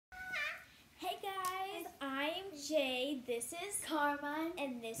Hey, this is Carmine.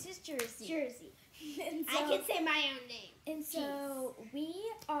 and this is Jersey. Jersey. And I can say my own name. And so we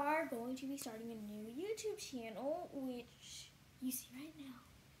are going to be starting a new YouTube channel, which you see right now.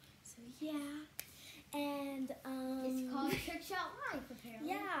 So yeah, and It's called Trick Shot Life, apparently.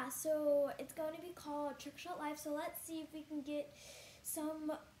 yeah. So it's going to be called Trick Shot Life. So let's see if we can get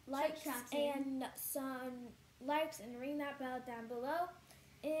some likes and ring that bell down below.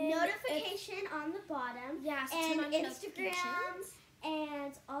 And Notification on the bottom. Yeah, so and turn on Instagram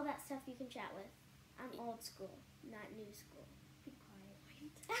and all that stuff you can chat with. I'm old school, not new school. Be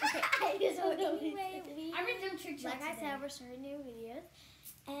quiet. Okay, so anyway, I read them Trick Shots like I said, we're starting new videos,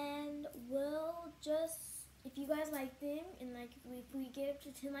 and we'll just, if you guys like them, and like if we get up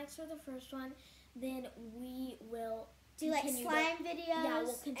to 10 likes for the first one, then we will do like slime videos. Yeah,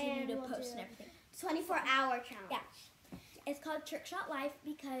 we'll continue to we'll post and everything. 24-hour challenge. Yeah. It's called Trick Shot Life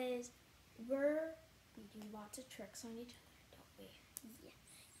because we do lots of tricks on each other, don't we? Yes.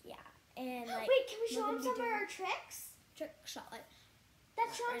 Yeah. And like, wait, can we show them some of our tricks? Trick Shot Life.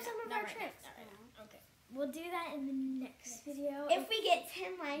 Let's show them some of our tricks. Okay. We'll do that in the next video. If we get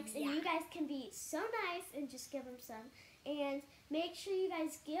 10 likes, and Yeah. you guys can be so nice and just give them some. And make sure you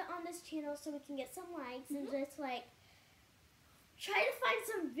guys get on this channel so we can get some likes and just like try to find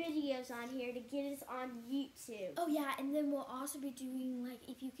some videos on here to get us on YouTube. Oh yeah, and then we'll also be doing like,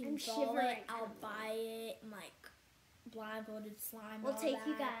 if you can I'm draw shivering it, I'll buy it, and like blindfolded slime. We'll all take that.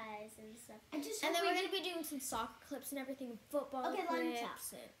 you guys and stuff. And then we're gonna be doing some soccer clips and everything, football Okay, let me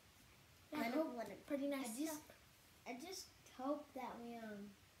clips. I And hope pretty nice stuff. I just hope that we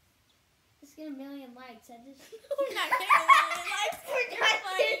just get 1 million likes. We're not getting likes. We're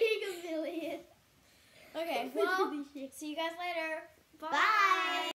not getting 1 million. Okay, well, see you guys later. Bye.